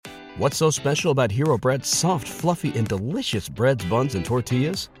What's so special about Hero Bread's soft, fluffy, and delicious breads, buns, and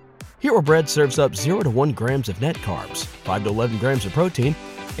tortillas? Hero Bread serves up 0 to 1 grams of net carbs, 5 to 11 grams of protein,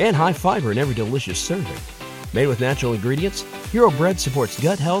 and high fiber in every delicious serving. Made with natural ingredients, Hero Bread supports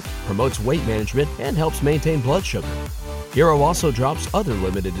gut health, promotes weight management, and helps maintain blood sugar. Hero also drops other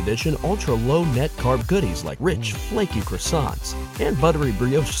limited edition ultra-low net carb goodies like rich, flaky croissants and buttery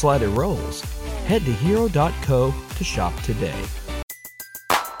brioche slider rolls. Head to hero.co to shop today.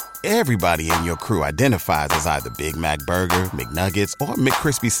 Everybody in your crew identifies as either Big Mac Burger, McNuggets, or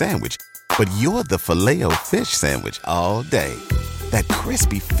McCrispy Sandwich. But you're the Filet-O-Fish Sandwich all day. That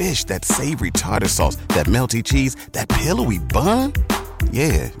crispy fish, that savory tartar sauce, that melty cheese, that pillowy bun.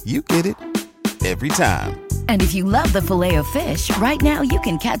 Yeah, you get it. Every time. And if you love the Filet-O-Fish, right now you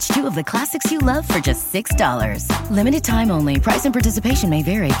can catch 2 of the classics you love for just $6. Limited time only. Price and participation may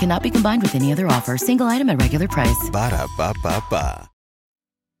vary. Cannot be combined with any other offer. Single item at regular price. Ba-da-ba-ba-ba.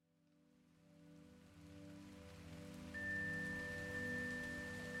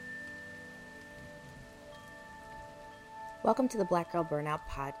 Welcome to the Black Girl Burnout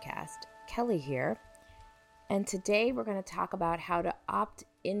Podcast. Kelly here. And today we're going to talk about how to opt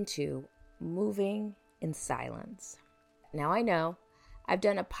into moving in silence. Now I know I've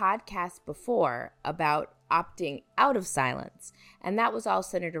done a podcast before about opting out of silence, and that was all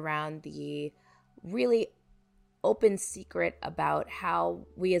centered around the really open secret about how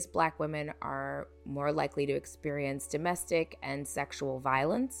we as Black women are more likely to experience domestic and sexual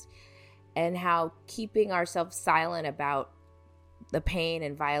violence, and how keeping ourselves silent about the pain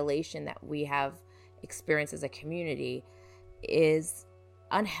and violation that we have experienced as a community is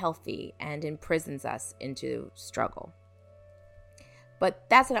unhealthy and imprisons us into struggle. But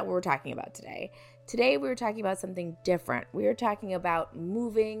that's not what we're talking about today. Today we're talking about something different. We're talking about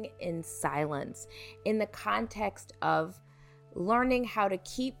moving in silence in the context of learning how to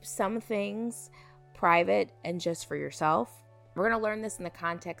keep some things private and just for yourself. We're going to learn this in the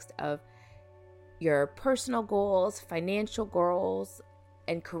context of your personal goals, financial goals,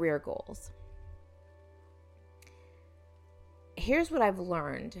 and career goals. Here's what I've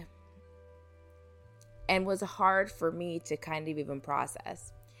learned, and was hard for me to kind of even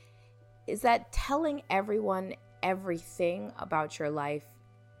process, is that telling everyone everything about your life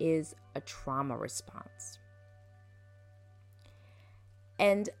is a trauma response.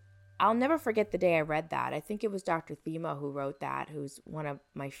 And I'll never forget the day I read that. I think it was Dr. Thema who wrote that, who's one of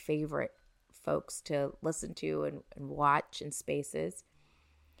my favorite folks to listen to and watch in spaces.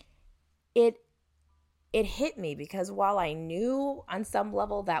 It hit me because while I knew on some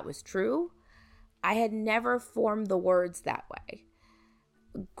level that was true, I had never formed the words that way.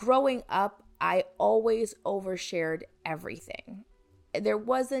 Growing up, I always overshared everything. There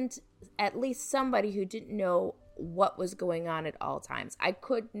wasn't at least somebody who didn't know what was going on at all times. I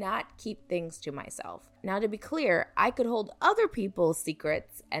could not keep things to myself. Now, to be clear, I could hold other people's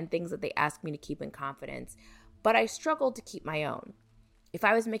secrets and things that they asked me to keep in confidence, but I struggled to keep my own. If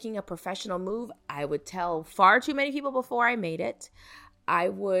I was making a professional move, I would tell far too many people before I made it. I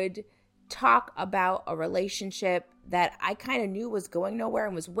would talk about a relationship that I kind of knew was going nowhere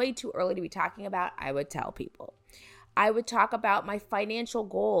and was way too early to be talking about. I would tell people. I would talk about my financial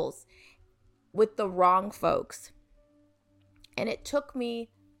goals with the wrong folks. And it took me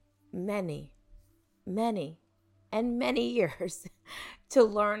many years to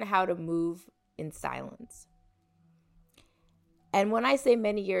learn how to move in silence. And when I say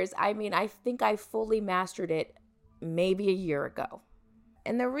many years, I mean, I think I fully mastered it maybe a year ago.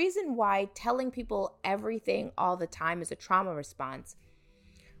 And the reason why telling people everything all the time is a trauma response,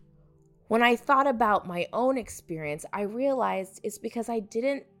 when I thought about my own experience, I realized it's because I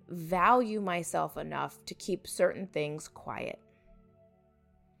didn't value myself enough to keep certain things quiet.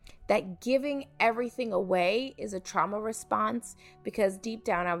 That giving everything away is a trauma response because deep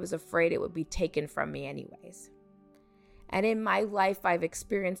down I was afraid it would be taken from me anyways. And in my life, I've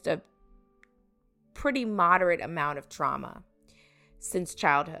experienced a pretty moderate amount of trauma since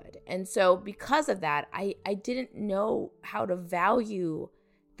childhood. And so because of that, I didn't know how to value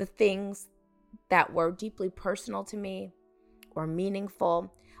the things that were deeply personal to me or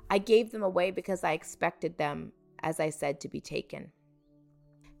meaningful. I gave them away because I expected them, as I said, to be taken.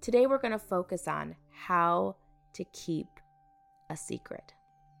 Today, we're going to focus on how to keep a secret.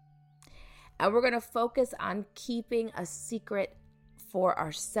 And we're going to focus on keeping a secret for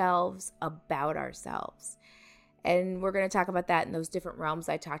ourselves about ourselves. And we're going to talk about that in those different realms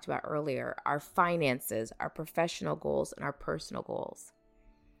I talked about earlier, our finances, our professional goals, and our personal goals.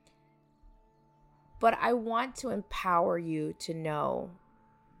 But I want to empower you to know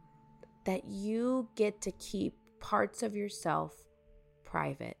that you get to keep parts of yourself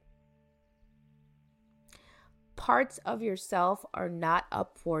private. parts of yourself are not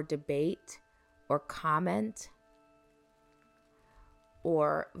up for debate or comment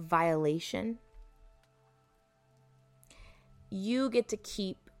or violation, you get to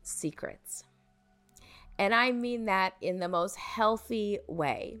keep secrets. And I mean that in the most healthy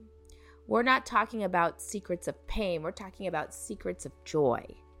way. We're not talking about secrets of pain. We're talking about secrets of joy.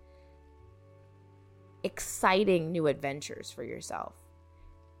 Exciting new adventures for yourself.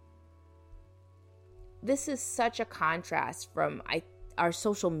 This is such a contrast from our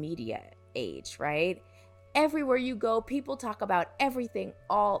social media age, right? Everywhere you go, people talk about everything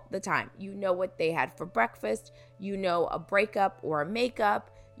all the time. You know what they had for breakfast. You know a breakup or a makeup.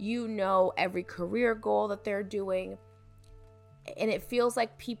 You know every career goal that they're doing. And it feels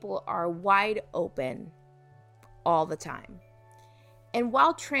like people are wide open all the time. And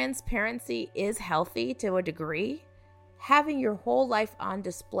while transparency is healthy to a degree, having your whole life on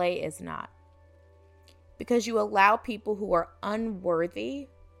display is not. Because you allow people who are unworthy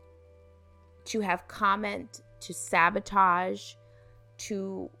to have comment, to sabotage,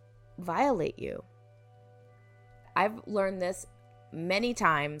 to violate you. I've learned this many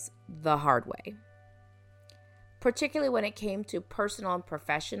times the hard way. Particularly when it came to personal and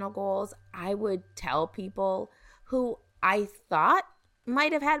professional goals, I would tell people who I thought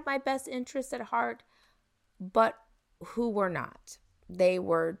might have had my best interests at heart, but who were not. They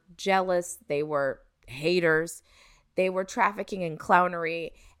were jealous, they were haters, they were trafficking in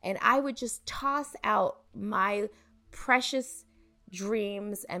clownery, and I would just toss out my precious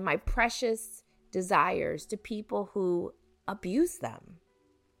dreams and my precious desires to people who abuse them.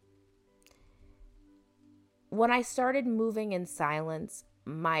 When I started moving in silence,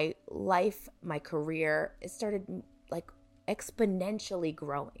 my life, my career, it started like exponentially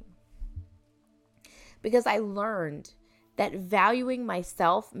growing. Because I learned that valuing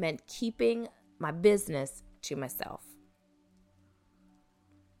myself meant keeping my business to myself.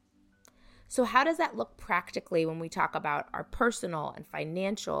 So how does that look practically when we talk about our personal and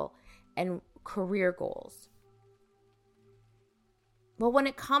financial and career goals? Well, when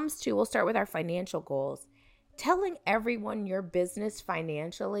it comes to, we'll start with our financial goals. Telling everyone your business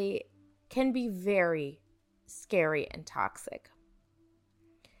financially can be very scary and toxic.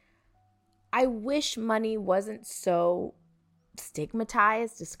 I wish money wasn't so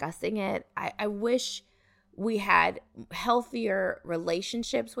stigmatized, discussing it. I wish we had healthier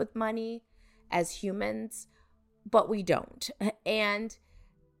relationships with money as humans, but we don't. And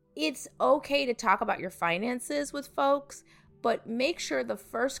it's okay to talk about your finances with folks, but make sure the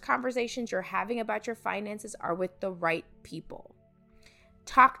first conversations you're having about your finances are with the right people.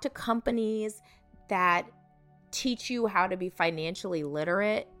 Talk to companies that teach you how to be financially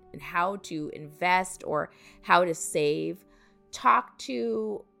literate and how to invest or how to save. Talk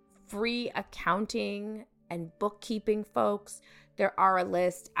to free accounting and bookkeeping folks. There are a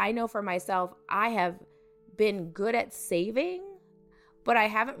list. I know for myself, I have been good at saving, but I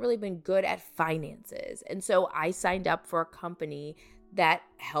haven't really been good at finances. And so I signed up for a company that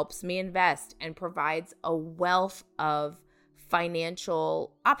helps me invest and provides a wealth of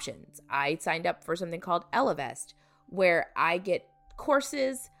financial options. I signed up for something called Ellevest, where I get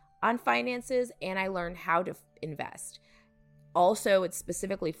courses on finances and I learn how to invest. Also, it's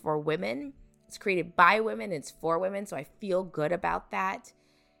specifically for women. It's created by women. It's for women. So I feel good about that.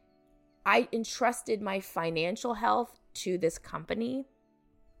 I entrusted my financial health to this company.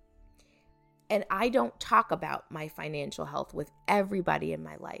 And I don't talk about my financial health with everybody in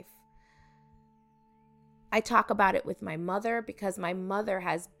my life. I talk about it with my mother because my mother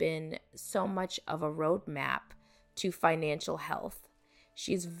has been so much of a roadmap to financial health.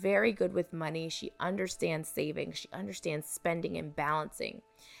 She's very good with money. She understands saving. She understands spending and balancing.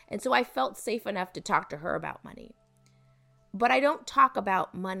 And so I felt safe enough to talk to her about money. But I don't talk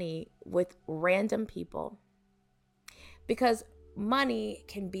about money with random people because money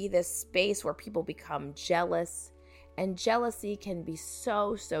can be this space where people become jealous, and jealousy can be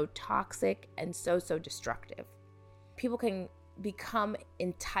so toxic and so destructive. People can become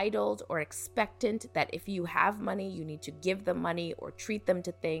entitled or expectant that if you have money, you need to give them money or treat them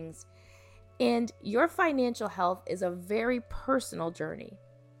to things. And your financial health is a very personal journey.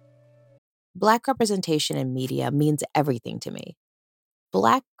 Black representation in media means everything to me.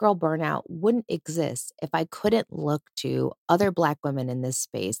 Black Girl Burnout wouldn't exist if I couldn't look to other Black women in this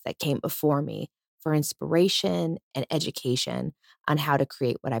space that came before me for inspiration and education on how to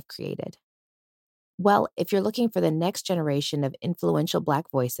create what I've created. Well, if you're looking for the next generation of influential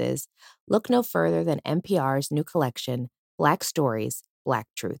Black voices, look no further than NPR's new collection, Black Stories, Black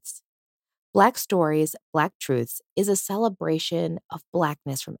Truths. Black Stories, Black Truths is a celebration of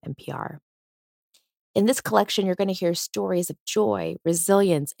Blackness from NPR. In this collection, you're going to hear stories of joy,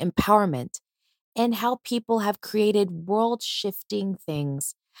 resilience, empowerment, and how people have created world-shifting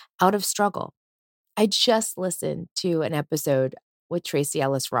things out of struggle. I just listened to an episode with Tracy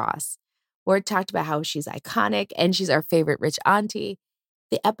Ellis Ross where it talked about how she's iconic and she's our favorite rich auntie.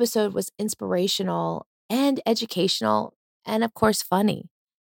 The episode was inspirational and educational and, of course, funny.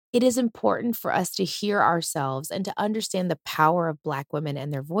 It is important for us to hear ourselves and to understand the power of Black women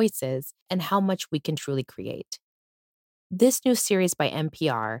and their voices and how much we can truly create. This new series by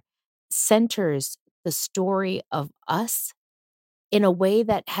NPR centers the story of us in a way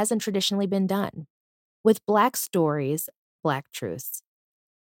that hasn't traditionally been done. With Black stories, Black truths,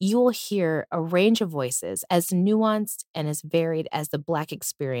 you will hear a range of voices as nuanced and as varied as the Black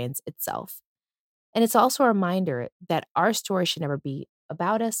experience itself. And it's also a reminder that our story should never be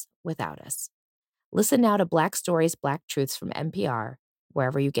about us without us. Listen now to Black Stories, Black Truths from NPR,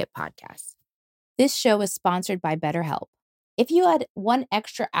 wherever you get podcasts. This show is sponsored by BetterHelp. If you had 1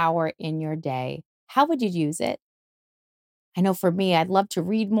 extra hour in your day, how would you use it? I know for me, I'd love to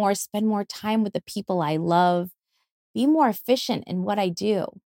read more, spend more time with the people I love, be more efficient in what I do.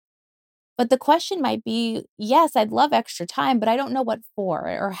 But the question might be, yes, I'd love extra time, but I don't know what for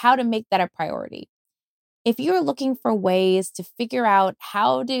or how to make that a priority. If you're looking for ways to figure out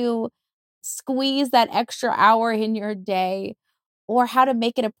how to squeeze that extra hour in your day or how to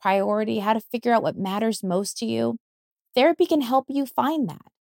make it a priority, how to figure out what matters most to you, therapy can help you find that.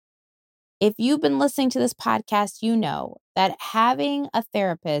 If you've been listening to this podcast, you know that having a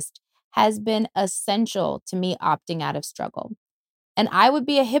therapist has been essential to me opting out of struggle. And I would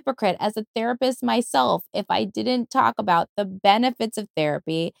be a hypocrite as a therapist myself if I didn't talk about the benefits of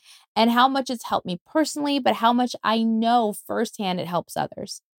therapy and how much it's helped me personally, but how much I know firsthand it helps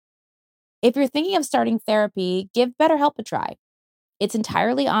others. If you're thinking of starting therapy, give BetterHelp a try. It's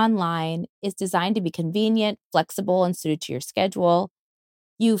entirely online, is designed to be convenient, flexible, and suited to your schedule.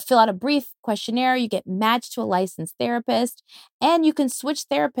 You fill out a brief questionnaire, you get matched to a licensed therapist, and you can switch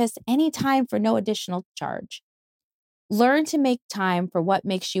therapists anytime for no additional charge. Learn to make time for what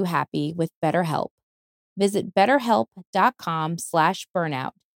makes you happy with BetterHelp. Visit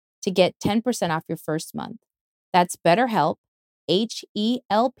betterhelp.com/burnout to get 10% off your first month. That's BetterHelp,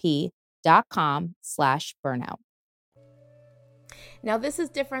 HELP.com/burnout. Now, this is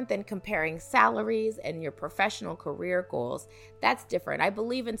different than comparing salaries and your professional career goals. That's different. I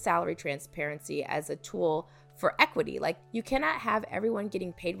believe in salary transparency as a tool for equity. Like, you cannot have everyone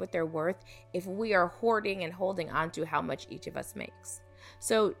getting paid what they're worth if we are hoarding and holding on to how much each of us makes.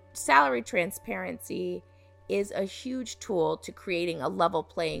 So salary transparency is a huge tool to creating a level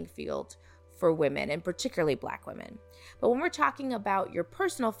playing field for women, and particularly Black women. But when we're talking about your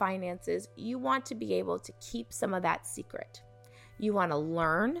personal finances, you want to be able to keep some of that secret. You want to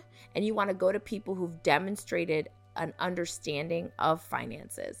learn, and you want to go to people who've demonstrated an understanding of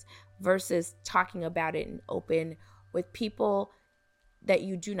finances versus talking about it in open with people that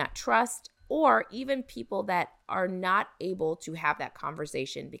you do not trust, or even people that are not able to have that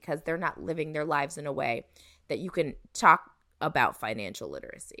conversation because they're not living their lives in a way that you can talk about financial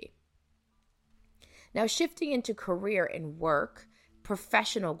literacy. Now, shifting into career and work,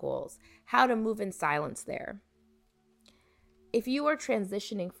 professional goals, how to move in silence there. If you are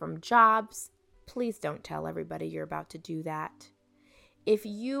transitioning from jobs, please don't tell everybody you're about to do that. If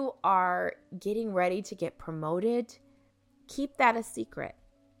you are getting ready to get promoted, keep that a secret.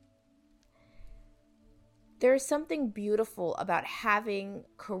 There is something beautiful about having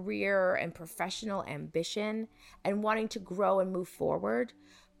career and professional ambition and wanting to grow and move forward,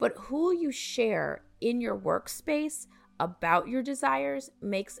 but who you share in your workspace about your desires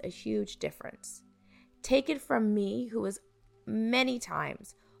makes a huge difference. Take it from me, who was many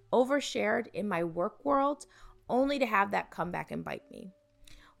times overshared in my work world, only to have that come back and bite me.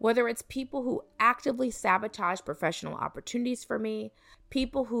 Whether it's people who actively sabotage professional opportunities for me,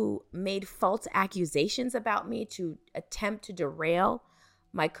 people who made false accusations about me to attempt to derail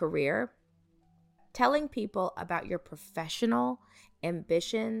my career, telling people about your professional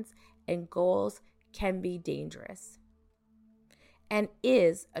ambitions and goals can be dangerous and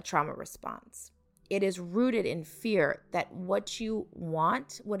is a trauma response. It is rooted in fear that what you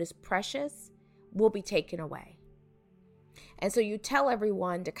want, what is precious, will be taken away. And so you tell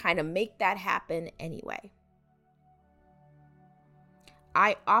everyone to kind of make that happen anyway.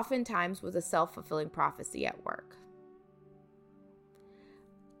 I oftentimes was a self-fulfilling prophecy at work.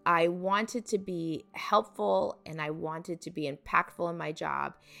 I wanted to be helpful and I wanted to be impactful in my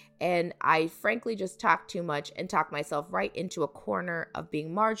job. And I frankly just talked too much and talked myself right into a corner of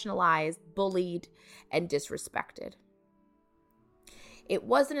being marginalized, bullied, and disrespected. It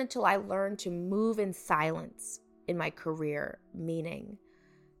wasn't until I learned to move in silence in my career, meaning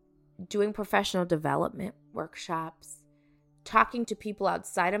doing professional development workshops, talking to people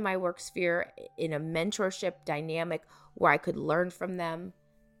outside of my work sphere in a mentorship dynamic where I could learn from them,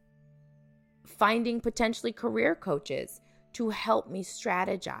 finding potentially career coaches to help me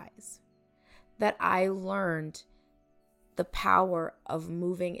strategize, that I learned the power of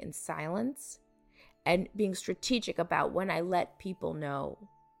moving in silence and being strategic about when I let people know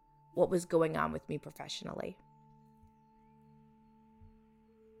what was going on with me professionally.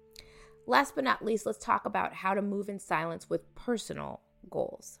 Last but not least, let's talk about how to move in silence with personal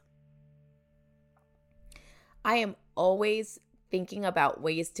goals. I am always thinking about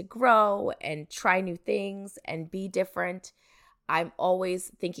ways to grow and try new things and be different. I'm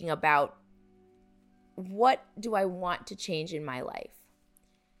always thinking about, what do I want to change in my life?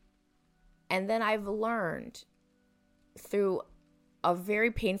 And then I've learned through a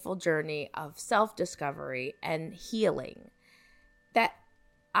very painful journey of self-discovery and healing that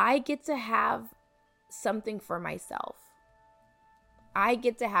I get to have something for myself. I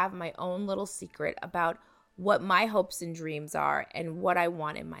get to have my own little secret about what my hopes and dreams are and what I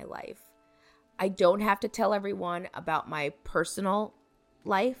want in my life. I don't have to tell everyone about my personal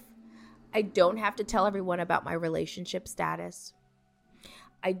life. I don't have to tell everyone about my relationship status.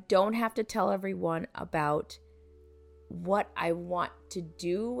 I don't have to tell everyone about what I want to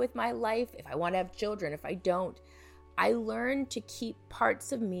do with my life, if I want to have children, if I don't. I learned to keep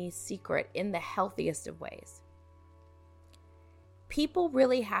parts of me secret in the healthiest of ways. People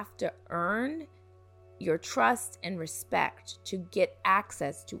really have to earn your trust and respect to get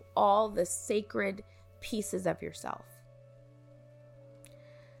access to all the sacred pieces of yourself.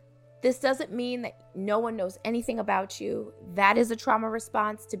 This doesn't mean that no one knows anything about you. That is a trauma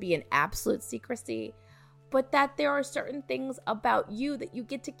response, to be in absolute secrecy, but that there are certain things about you that you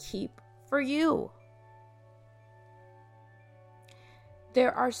get to keep for you.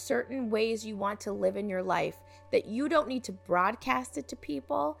 There are certain ways you want to live in your life that you don't need to broadcast it to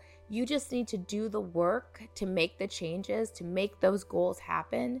people. You just need to do the work to make the changes, to make those goals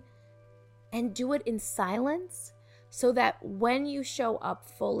happen, and do it in silence so that when you show up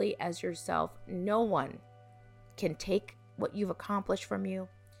fully as yourself, no one can take what you've accomplished from you.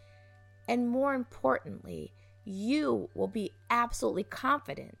 And more importantly, you will be absolutely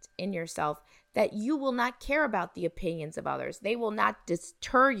confident in yourself that you will not care about the opinions of others. They will not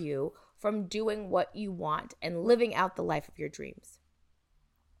deter you from doing what you want and living out the life of your dreams.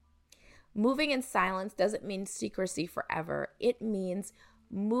 Moving in silence doesn't mean secrecy forever. It means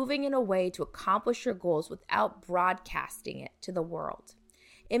moving in a way to accomplish your goals without broadcasting it to the world.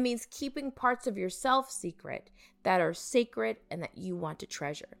 It means keeping parts of yourself secret that are sacred and that you want to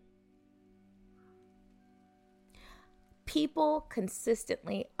treasure. People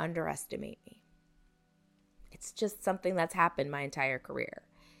consistently underestimate me. It's just something that's happened my entire career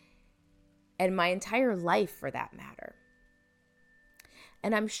and my entire life for that matter.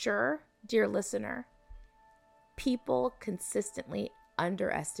 And I'm sure, dear listener, people consistently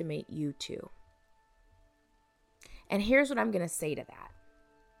underestimate you too. And here's what I'm going to say to that.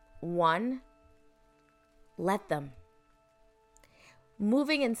 1, let them.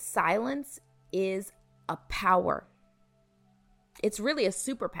 Moving in silence is a power. It's really a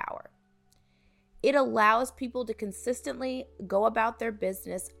superpower. It allows people to consistently go about their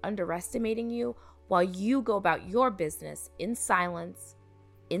business underestimating you while you go about your business in silence,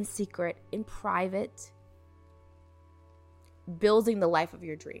 in secret, in private, building the life of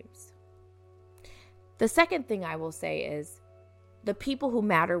your dreams. The second thing I will say is the people who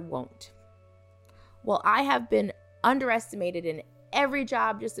matter won't. Well, I have been underestimated in every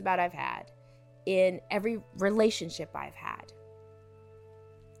job just about I've had, in every relationship I've had.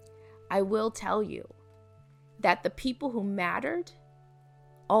 I will tell you that the people who mattered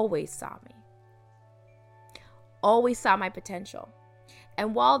always saw me, always saw my potential.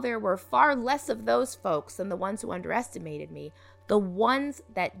 And while there were far less of those folks than the ones who underestimated me, the ones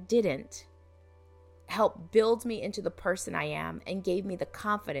that didn't helped build me into the person I am and gave me the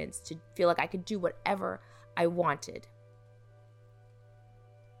confidence to feel like I could do whatever I wanted.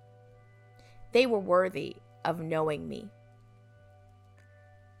 They were worthy of knowing me.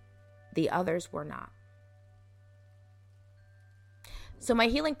 The others were not. So my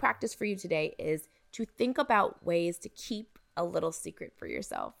healing practice for you today is to think about ways to keep a little secret for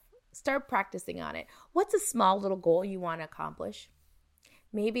yourself. Start practicing on it. What's a small little goal you want to accomplish?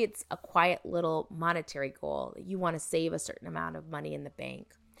 Maybe it's a quiet little monetary goal. You want to save a certain amount of money in the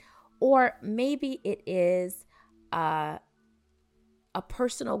bank. Or maybe it is a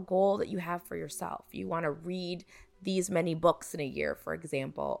personal goal that you have for yourself. You want to read these many books in a year, for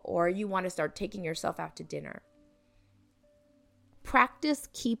example, or you want to start taking yourself out to dinner. Practice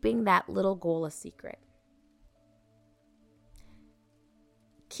keeping that little goal a secret.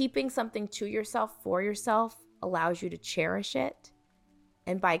 Keeping something to yourself, for yourself, allows you to cherish it,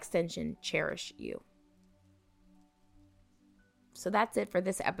 and by extension, cherish you. So that's it for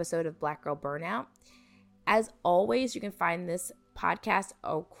this episode of Black Girl Burnout. As always, you can find this podcast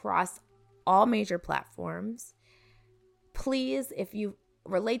across all major platforms. Please, if you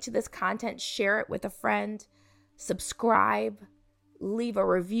relate to this content, share it with a friend, subscribe, leave a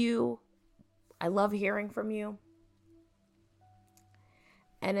review. I love hearing from you.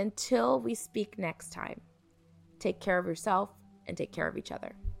 And until we speak next time, take care of yourself and take care of each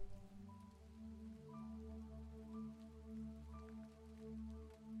other.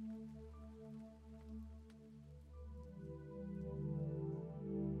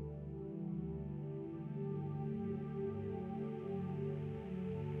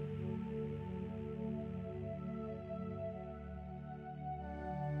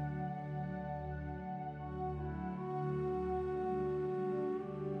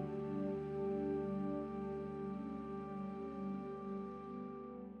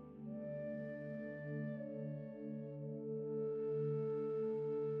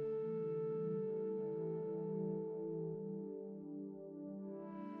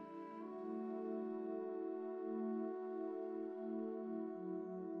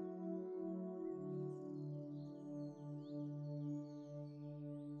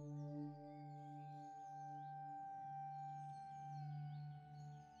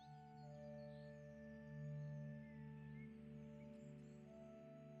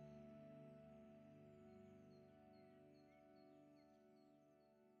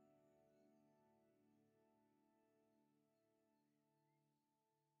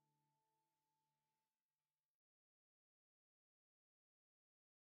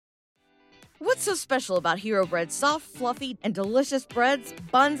 What's so special about Hero Bread's soft, fluffy, and delicious breads,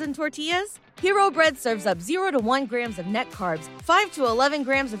 buns, and tortillas? Hero Bread serves up 0 to 1 grams of net carbs, 5 to 11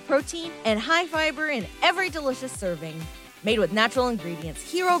 grams of protein, and high fiber in every delicious serving. Made with natural ingredients,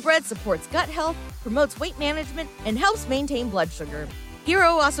 Hero Bread supports gut health, promotes weight management, and helps maintain blood sugar. Hero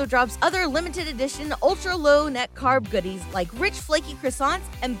also drops other limited edition ultra-low net carb goodies like rich flaky croissants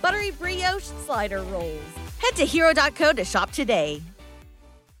and buttery brioche slider rolls. Head to hero.co to shop today.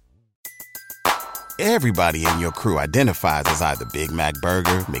 Everybody in your crew identifies as either Big Mac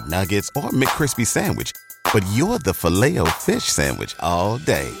Burger, McNuggets, or McCrispy Sandwich. But you're the Filet-O-Fish Sandwich all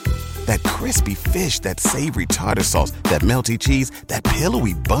day. That crispy fish, that savory tartar sauce, that melty cheese, that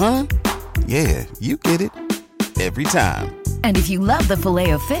pillowy bun. Yeah, you get it. Every time. And if you love the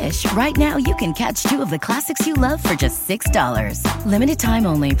Filet-O-Fish, right now you can catch 2 of the classics you love for just $6. Limited time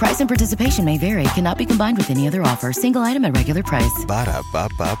only. Price and participation may vary. Cannot be combined with any other offer. Single item at regular price.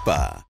 Ba-da-ba-ba-ba.